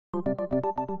Would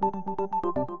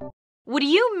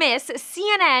you miss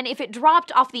CNN if it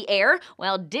dropped off the air?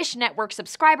 Well, Dish Network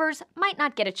subscribers might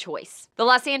not get a choice. The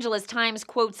Los Angeles Times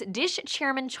quotes Dish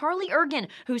chairman Charlie Ergen,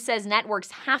 who says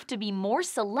networks have to be more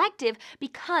selective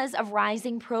because of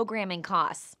rising programming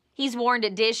costs. He's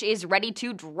warned Dish is ready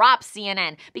to drop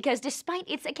CNN because despite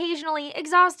its occasionally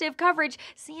exhaustive coverage,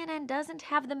 CNN doesn't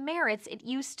have the merits it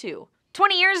used to.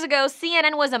 20 years ago,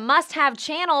 CNN was a must-have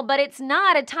channel, but it's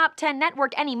not a top 10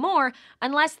 network anymore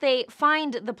unless they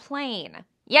find the plane.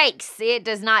 Yikes, it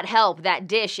does not help that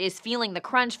Dish is feeling the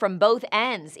crunch from both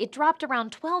ends. It dropped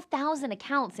around 12,000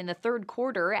 accounts in the third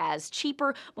quarter as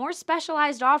cheaper, more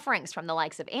specialized offerings from the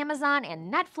likes of Amazon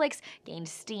and Netflix gained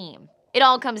steam. It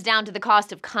all comes down to the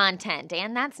cost of content,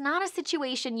 and that's not a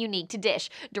situation unique to Dish.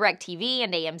 DirecTV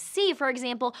and AMC, for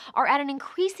example, are at an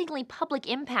increasingly public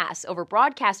impasse over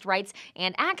broadcast rights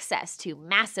and access to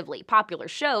massively popular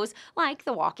shows like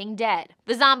The Walking Dead.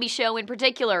 The zombie show in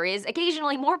particular is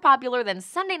occasionally more popular than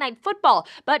Sunday Night Football,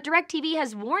 but DirecTV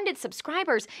has warned its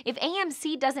subscribers if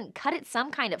AMC doesn't cut it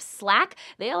some kind of slack,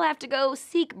 they'll have to go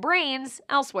seek brains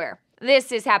elsewhere.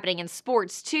 This is happening in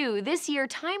sports, too. This year,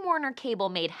 Time Warner Cable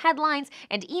made headlines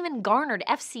and even garnered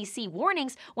FCC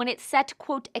warnings when it set,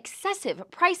 quote, excessive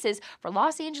prices for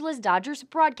Los Angeles Dodgers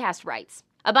broadcast rights.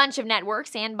 A bunch of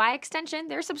networks, and by extension,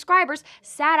 their subscribers,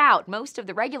 sat out most of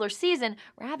the regular season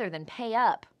rather than pay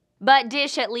up. But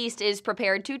Dish at least is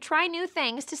prepared to try new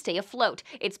things to stay afloat.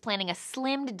 It's planning a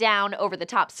slimmed-down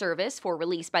over-the-top service for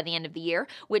release by the end of the year,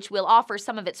 which will offer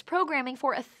some of its programming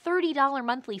for a $30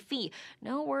 monthly fee.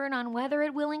 No word on whether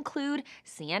it will include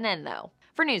CNN, though.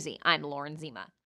 For Newsy, I'm Lauren Zima.